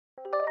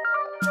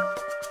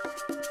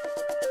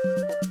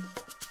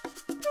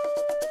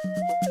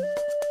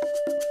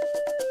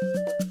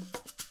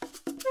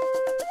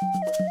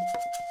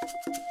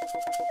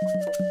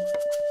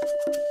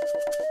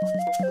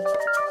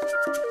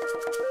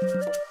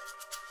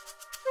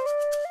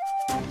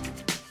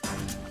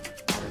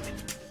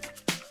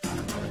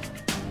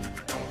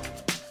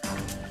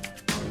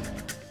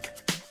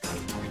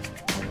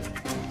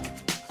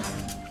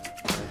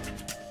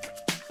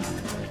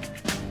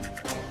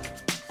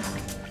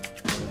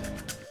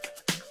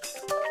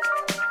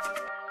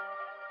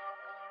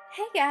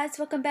guys,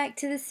 welcome back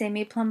to the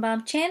Semi Plum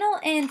Bomb channel,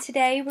 and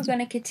today we're going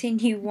to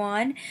continue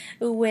on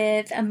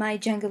with my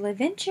jungle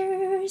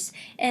adventures,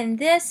 and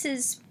this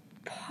is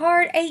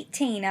part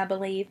 18, I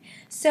believe.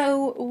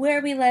 So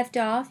where we left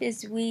off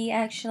is we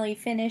actually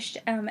finished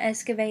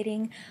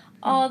excavating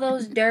all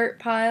those dirt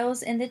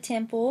piles in the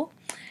temple.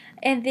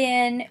 And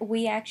then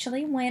we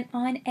actually went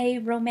on a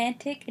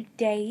romantic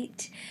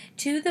date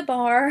to the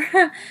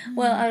bar.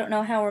 Well, I don't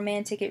know how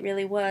romantic it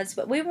really was,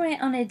 but we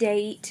went on a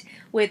date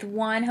with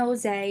Juan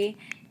Jose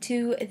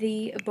to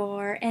the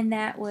bar, and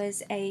that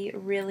was a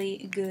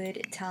really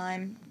good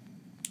time.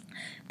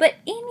 But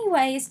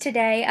anyways,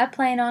 today I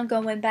plan on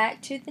going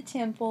back to the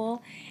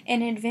temple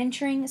and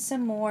adventuring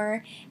some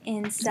more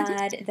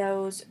inside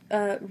those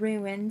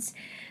ruins.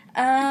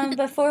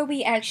 Before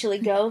we actually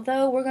go,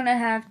 though, we're gonna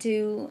have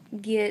to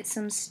get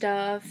some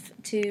stuff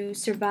to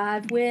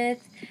survive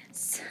with,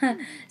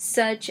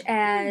 such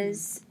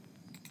as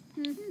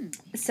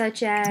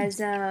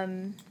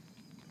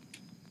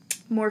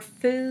more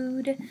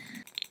food.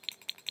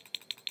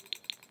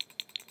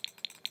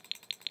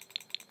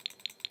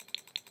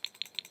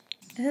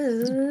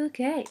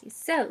 Okay,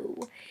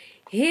 so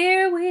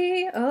here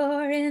we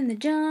are in the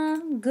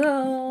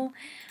jungle.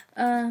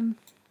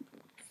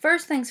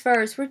 First things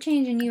first, we're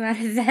changing you out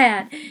of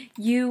that.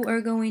 You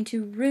are going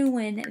to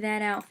ruin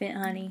that outfit,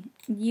 honey.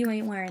 You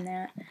ain't wearing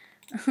that.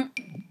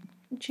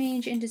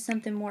 Change into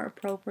something more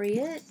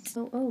appropriate.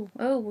 Oh,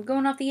 we're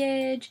going off the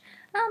edge.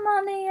 I'm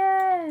on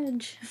the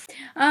edge.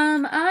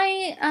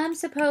 I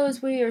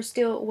suppose we are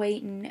still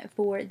waiting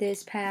for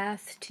this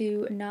path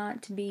to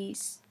not be,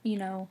 you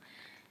know,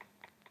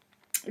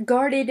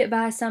 guarded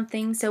by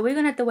something, so we're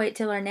gonna have to wait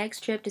till our next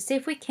trip to see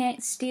if we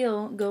can't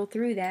still go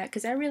through that,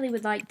 because I really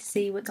would like to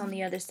see what's on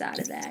the other side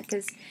of that,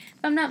 because if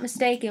I'm not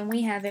mistaken,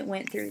 we haven't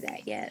went through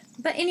that yet.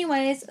 But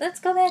anyways, let's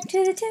go back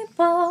to the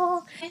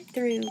temple.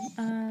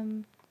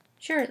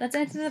 Sure, let's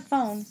answer the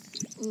phone.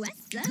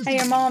 Hey,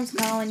 your mom's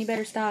calling, you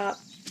better stop.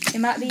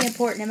 It might be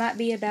important, it might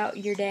be about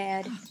your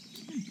dad.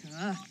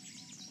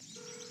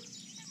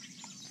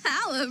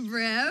 Hello,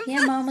 bro.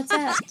 Yeah, Mom, what's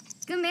up?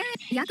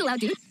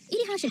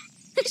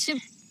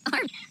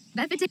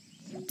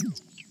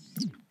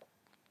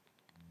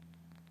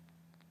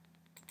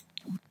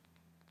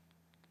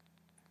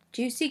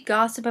 Juicy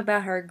gossip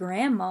about her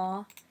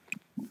grandma.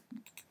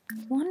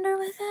 Wonder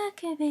what that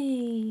could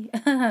be.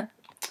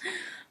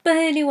 But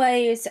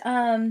anyways,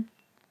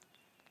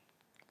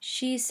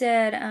 she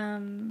said,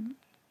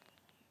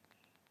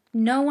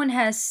 no one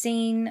has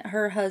seen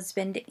her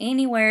husband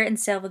anywhere in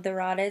Selva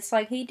Dorada. It's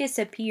like he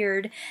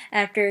disappeared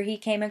after he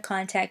came in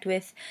contact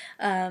with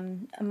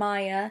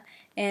Maya.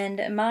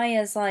 And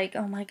Maya's like,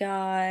 oh my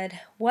God,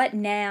 what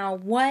now?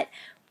 What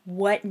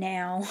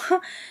now?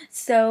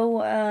 So,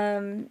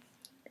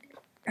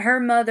 her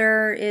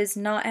mother is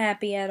not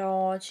happy at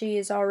all. She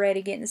is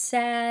already getting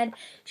sad.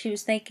 She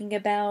was thinking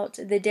about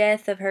the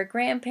death of her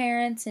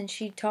grandparents, and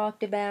she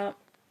talked about,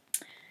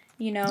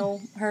 you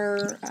know,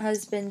 her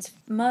husband's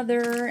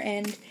mother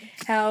and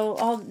how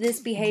all this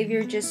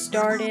behavior just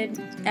started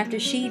after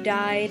she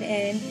died,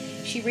 and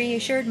she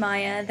reassured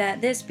Maya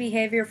that this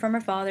behavior from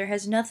her father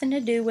has nothing to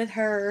do with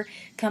her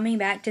coming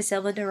back to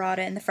Selva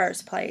Dorada in the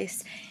first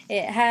place.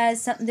 It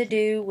has something to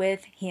do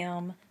with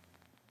him.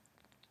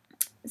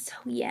 So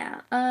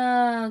yeah,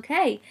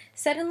 okay.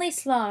 Suddenly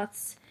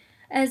sloths.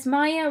 As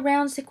Maya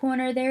rounds the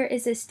corner, there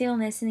is a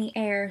stillness in the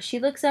air. She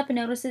looks up and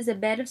notices a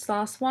bed of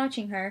sloths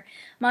watching her.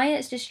 Maya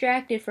is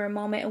distracted for a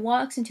moment and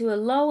walks into a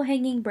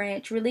low-hanging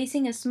branch,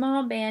 releasing a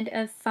small band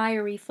of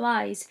fiery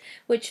flies,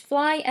 which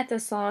fly at the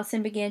sloths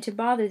and begin to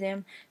bother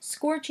them,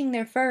 scorching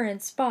their fur in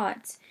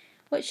spots.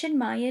 What should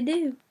Maya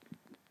do?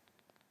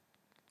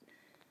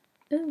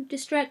 Ooh,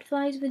 distract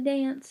flies with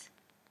dance.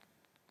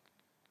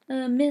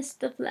 Missed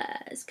the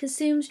flies.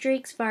 Consumes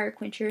Drake's fire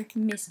quencher.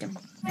 Missed him.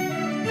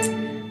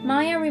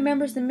 Maya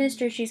remembers the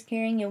mister she's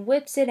carrying and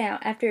whips it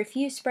out. After a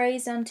few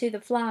sprays onto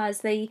the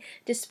flies, they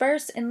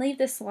disperse and leave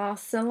the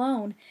sloths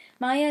alone.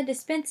 Maya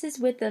dispenses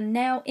with the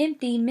now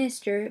empty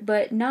mister,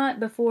 but not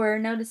before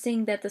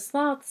noticing that the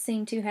sloths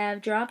seem to have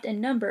dropped a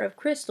number of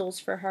crystals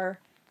for her.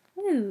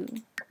 Ooh.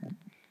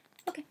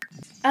 Okay.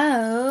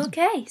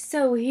 Okay,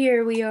 so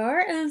here we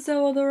are in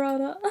Selva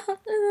Dorada, in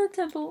the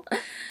temple.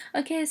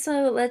 Okay,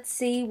 so let's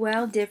see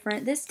how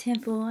different this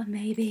temple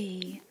may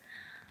be.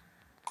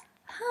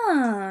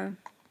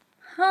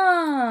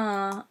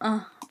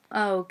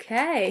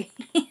 Okay.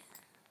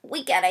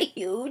 We got a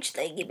huge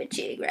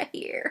thingy-majig right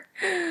here.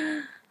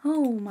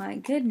 Oh my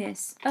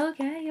goodness.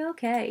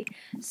 Okay.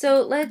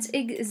 So let's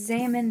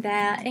examine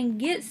that and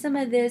get some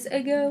of this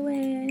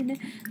going.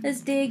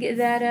 Let's dig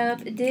that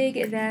up.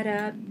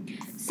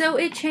 So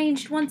it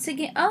changed once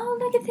again. Oh,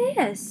 look at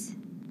this.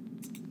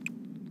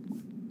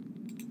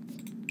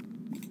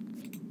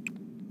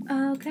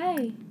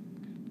 Okay.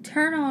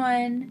 Turn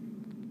on.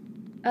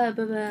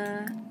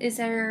 Is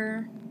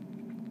there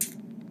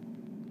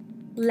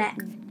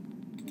Latin?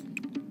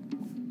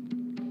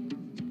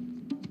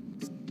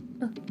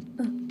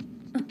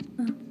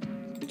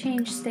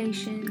 Change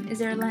station. Is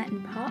there a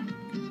Latin pop?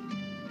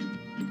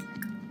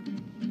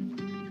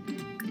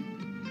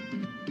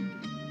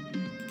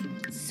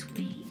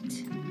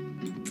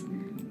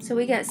 So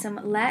we got some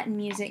Latin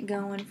music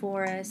going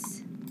for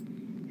us.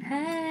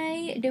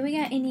 Hey, do we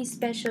got any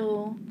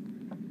special...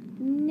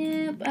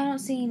 Nope, I don't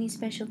see any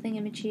special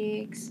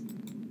thingamajigs.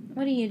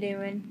 What are you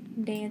doing?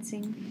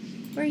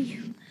 Dancing. Where are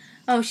you?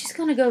 Oh, she's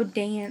gonna go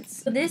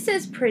dance. This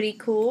is pretty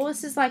cool.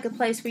 This is like a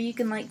place where you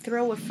can like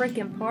throw a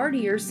freaking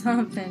party or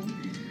something.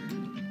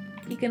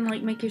 You can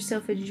like make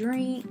yourself a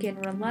drink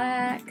and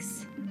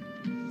relax.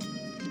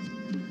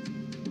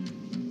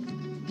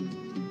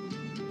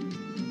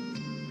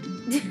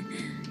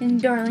 And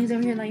Darling's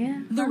over here like,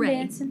 yeah,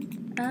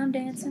 I'm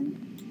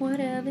dancing,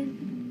 whatever.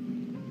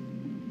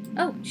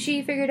 Oh,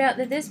 she figured out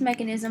that this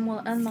mechanism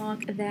will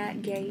unlock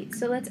that gate.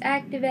 So let's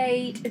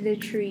activate the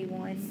tree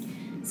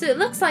one. So it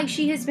looks like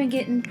she has been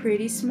getting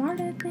pretty smart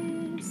at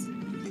this.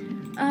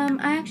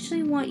 I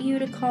actually want you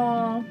to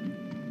call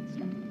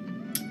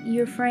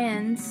your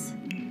friends.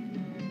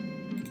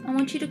 I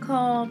want you to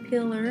call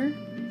Pillar.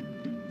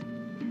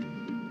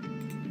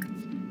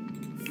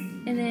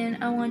 And then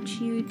I want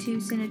you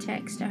to send a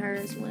text to her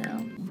as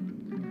well.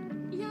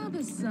 Yeah,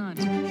 the sun.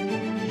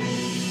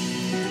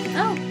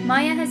 Oh,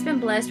 Maya has been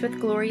blessed with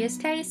glorious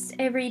tastes.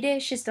 Every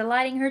dish is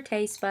delighting her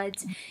taste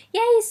buds.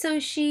 Yay, so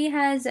she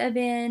has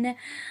been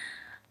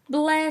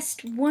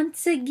blessed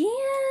once again.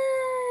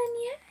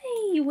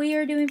 Yay, we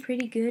are doing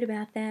pretty good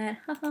about that.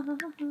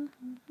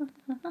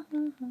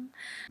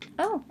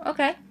 Oh,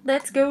 okay.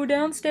 Let's go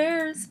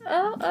downstairs.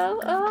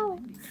 Oh.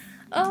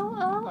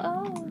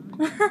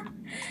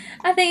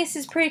 I think this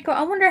is pretty cool.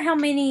 I wonder how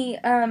many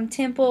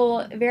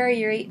temple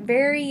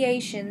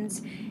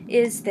variations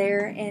is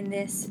there in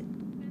this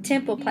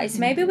temple place.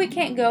 Maybe we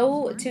can't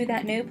go to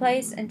that new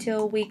place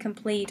until we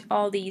complete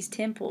all these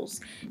temples.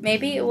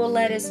 Maybe it will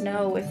let us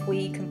know if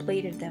we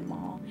completed them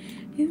all.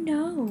 Who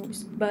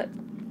knows? But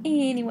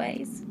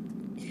anyways,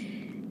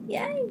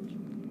 yay!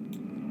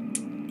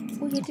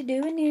 We get to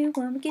do a new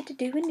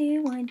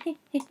one.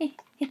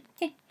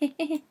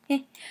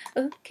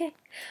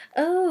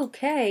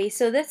 Okay,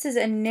 so this is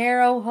a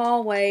narrow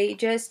hallway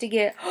just to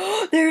get...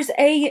 There's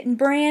a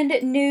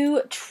brand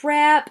new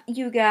trap,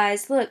 you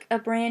guys. Look, a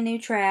brand new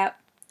trap.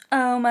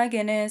 Oh my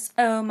goodness.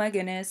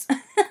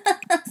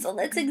 So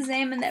let's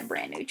examine that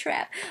brand new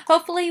trap.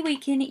 Hopefully we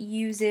can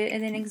use it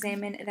and then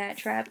examine that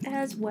trap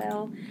as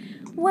well.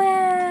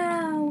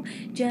 Wow.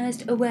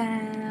 Just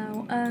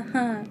wow.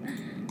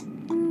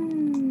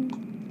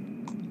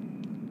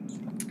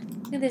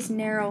 Look at this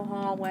narrow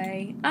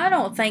hallway. I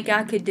don't think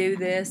I could do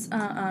this.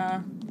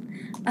 In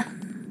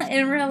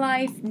real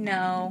life,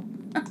 no.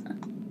 I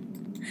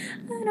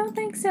don't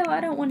think so.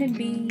 I don't want to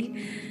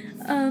be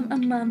a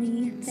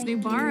mummy. Thank you.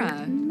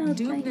 No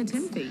thanks.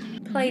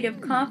 Plate of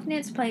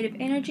confidence, plate of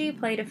energy,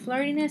 plate of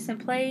flirtiness, and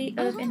plate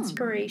of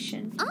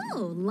inspiration.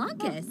 Oh,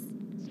 Locus.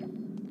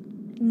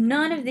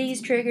 None of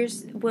these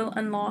triggers will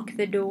unlock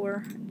the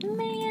door.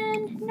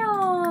 Man,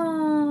 no.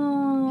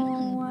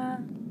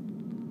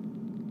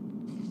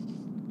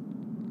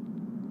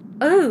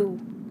 Oh.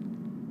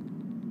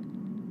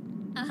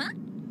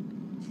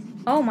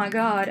 Oh my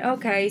god.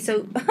 Okay,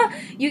 so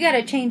you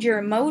gotta change your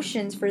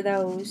emotions for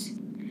those.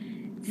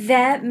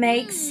 That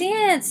makes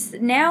sense.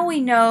 Now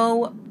we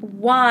know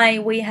why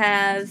we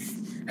have...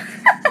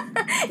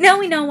 Now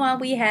we know why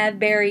we have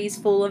berries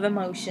full of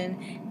emotion.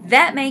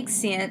 That makes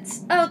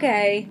sense.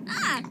 Okay.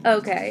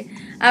 Okay.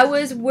 I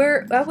was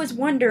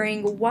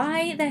wondering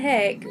why the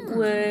heck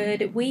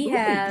would we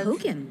have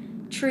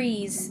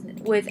trees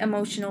with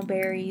emotional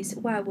berries?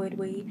 Why would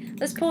we?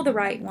 Let's pull the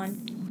right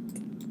one.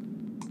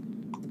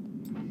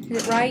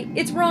 Is it right?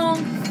 It's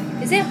wrong.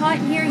 Is it hot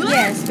in here?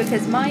 Yes,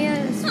 because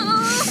Maya's was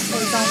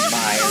on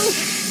fire.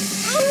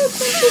 Oh,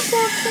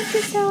 quench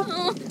yourself.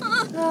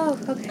 Oh,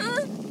 okay.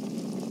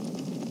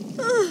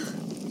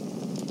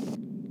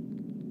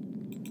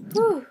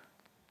 Whew.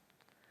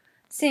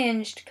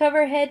 Singed.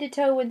 Cover head to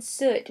toe in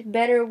soot.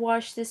 Better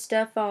wash this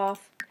stuff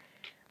off.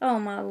 Oh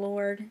my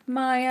lord.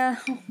 Maya.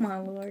 Oh my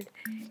lord.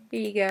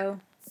 Here you go.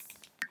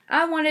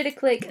 I wanted to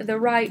click the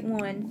right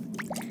one,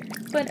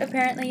 but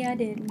apparently I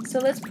didn't. So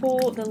let's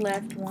pull the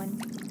left one.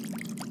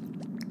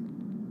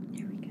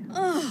 There we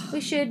go.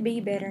 We should be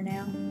better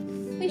now.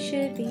 We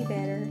should be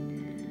better.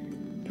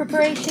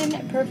 Preparation,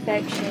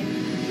 perfection.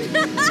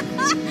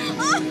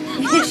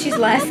 She's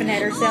laughing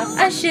at herself.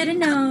 I should have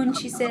known,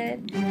 she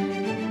said.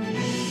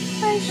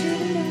 I should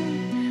have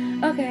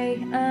known.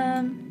 Okay,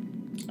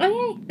 oh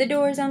yay, the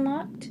door is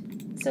unlocked.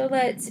 So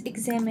let's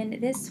examine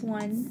this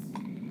one.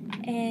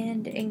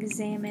 And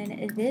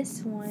examine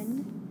this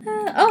one.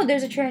 Oh,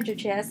 there's a treasure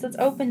chest. Let's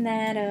open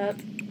that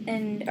up.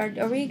 And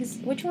are we?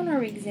 Which one are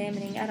we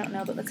examining? I don't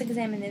know, but let's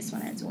examine this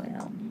one as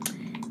well.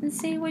 And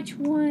see which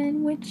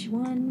one,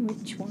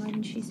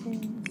 she says.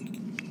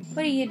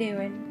 What are you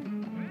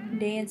doing?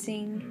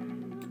 Dancing.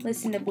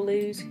 Listen to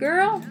blues.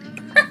 Girl!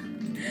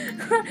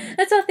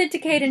 Let's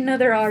authenticate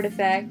another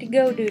artifact.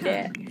 Go do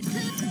that.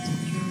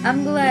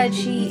 I'm glad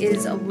she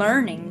is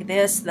learning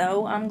this,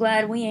 though. I'm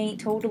glad we ain't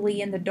totally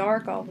in the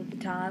dark all of the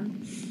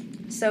time.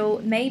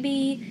 So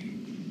maybe,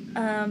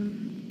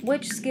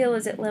 which skill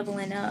is it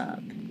leveling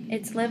up?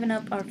 It's leveling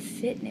up our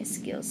fitness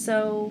skill.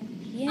 So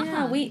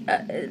Yeah,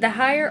 the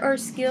higher our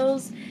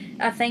skills,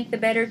 I think the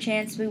better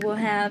chance we will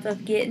have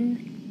of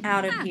getting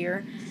out of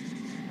here.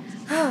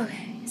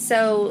 Okay,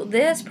 so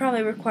this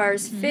probably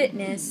requires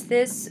fitness.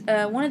 This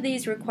one of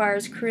these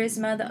requires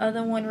charisma. The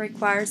other one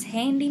requires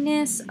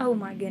handiness. Oh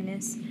my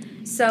goodness.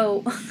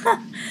 So,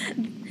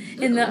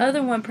 and the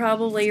other one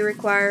probably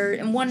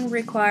and one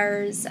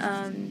requires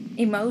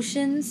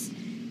emotions.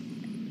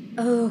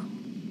 Oh,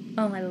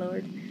 oh my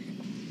lord.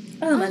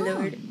 Oh my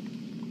lord.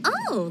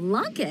 Oh,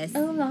 Lunkus.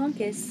 Oh,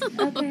 Lonkus.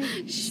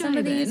 Okay. Some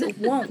of these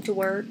won't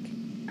work.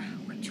 Oh,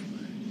 which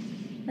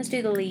one? Let's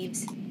do the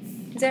leaves.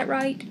 Is that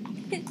right?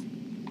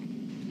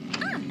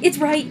 It's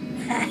right.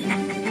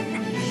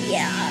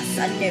 Yes,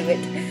 I knew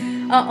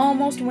it. I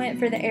almost went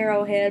for the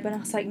arrowhead, but I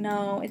was like,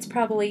 no, it's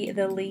probably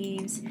the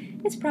leaves.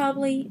 It's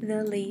probably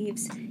the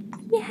leaves.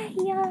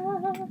 Yeah.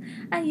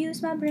 I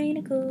used my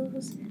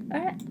brainicles.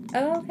 Alright.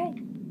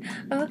 Okay.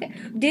 Okay.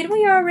 Did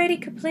we already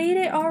complete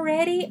it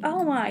already?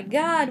 Oh my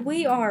god,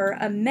 we are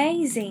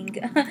amazing.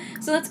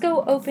 So let's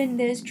go open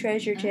this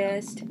treasure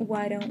chest.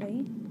 Why don't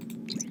we?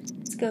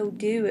 Let's go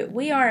do it.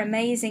 We are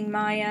amazing,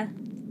 Maya.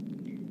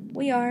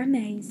 We are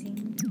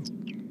amazing.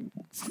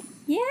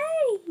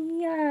 Yay!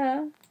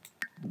 Yeah.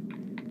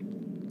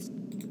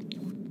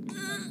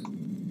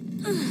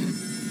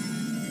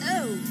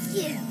 Oh,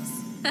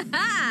 yes.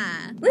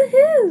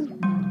 Woohoo!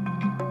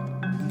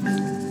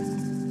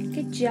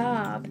 Good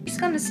job. I'm just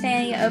going to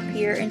stand up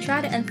here and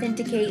try to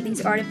authenticate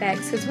these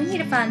artifacts because we need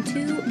to find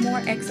 2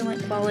 more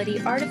excellent quality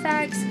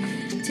artifacts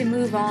to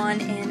move on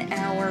in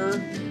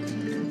our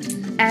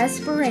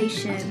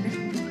aspiration.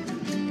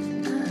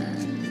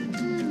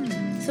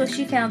 So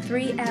she found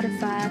 3 out of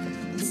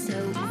 5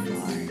 so far.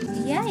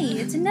 Yay!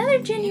 It's another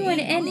genuine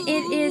and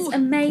it is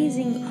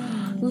amazing.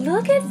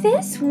 Look at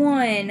this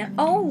one.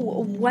 Oh,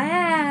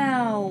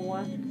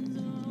 wow.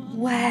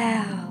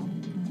 Wow.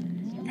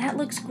 That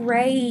looks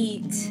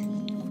great.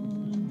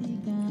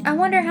 I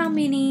wonder how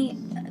many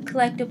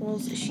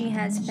collectibles she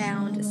has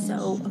found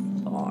so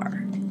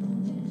far.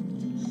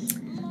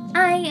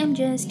 I am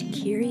just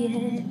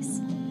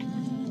curious.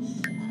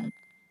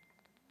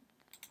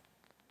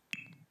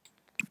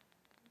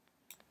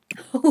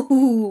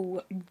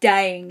 Oh,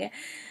 dang.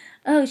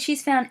 Oh,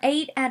 she's found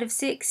 8 out of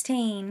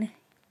 16.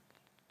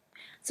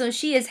 So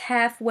she is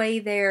halfway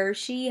there.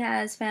 She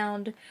has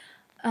found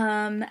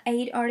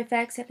 8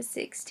 artifacts out of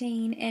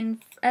 16.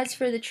 And as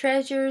for the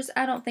treasures,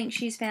 I don't think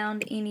she's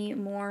found any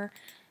more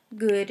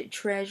good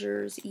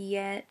treasures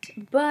yet.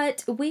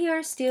 But we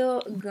are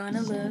still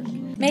gonna look.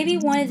 Maybe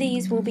one of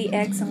these will be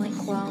excellent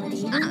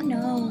quality. Who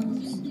knows?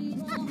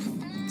 What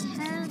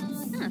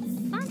is that?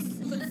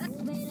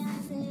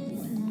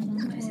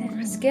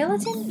 A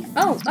skeleton?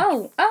 Oh.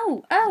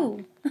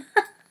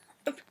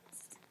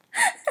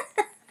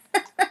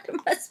 There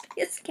must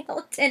be a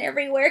skeleton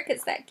everywhere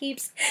because that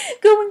keeps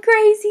going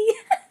crazy.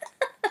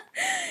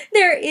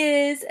 There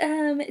is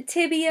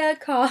tibia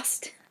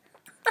cost.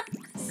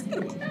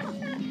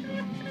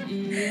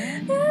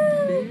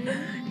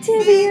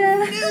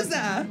 Tibia.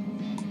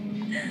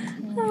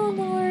 Oh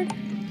Lord.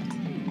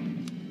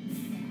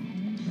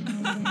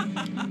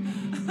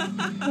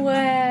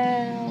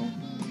 Wow.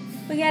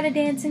 We got a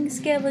dancing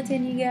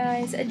skeleton, you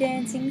guys. A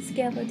dancing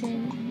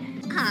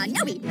skeleton. No.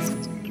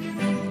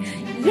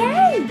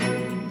 Yay!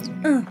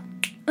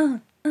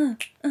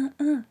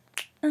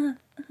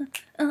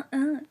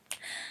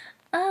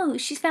 Oh,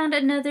 she's found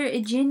another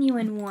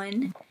genuine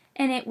one,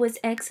 and it was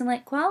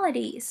excellent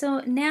quality.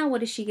 So now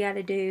what does she got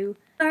to do?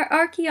 Our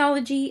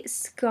archaeology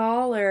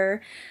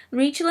scholar.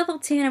 Reach level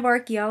 10 of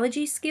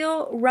archaeology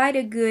skill, write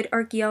a good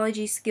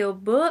archaeology skill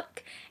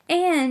book,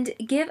 and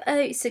give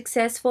a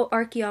successful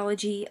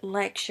archaeology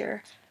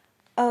lecture.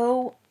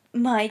 Oh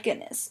my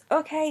goodness.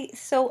 Okay,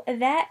 so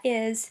that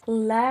is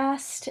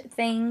last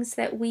things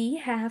that we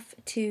have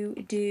to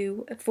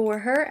do for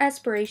her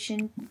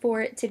aspiration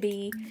for it to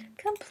be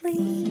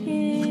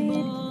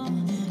completed.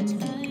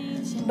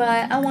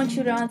 But I want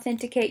you to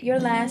authenticate your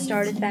last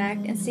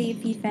artifact and see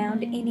if you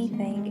found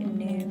anything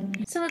new.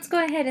 So let's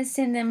go ahead and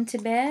send them to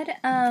bed.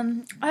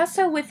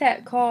 Also with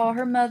that call,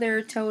 her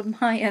mother told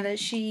Maya that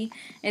she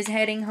is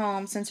heading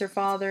home since her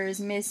father is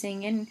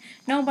missing and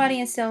nobody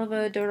in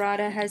Selva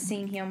Dorada has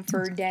seen him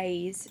for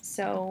days.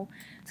 So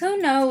who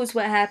knows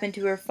what happened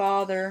to her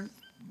father.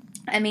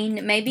 I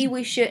mean, maybe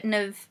we shouldn't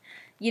have,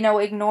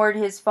 ignored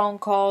his phone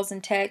calls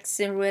and texts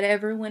and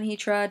whatever when he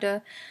tried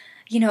to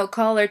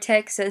call or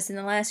text us in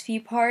the last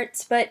few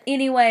parts. But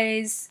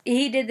anyways,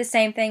 he did the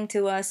same thing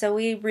to us, so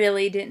we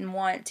really didn't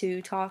want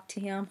to talk to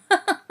him.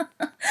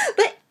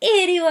 But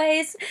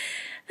anyways,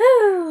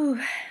 whew,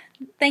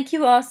 thank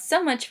you all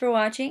so much for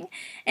watching,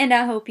 and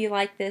I hope you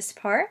like this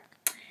part.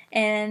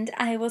 And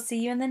I will see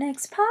you in the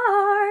next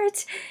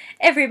part.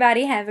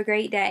 Everybody have a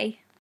great day.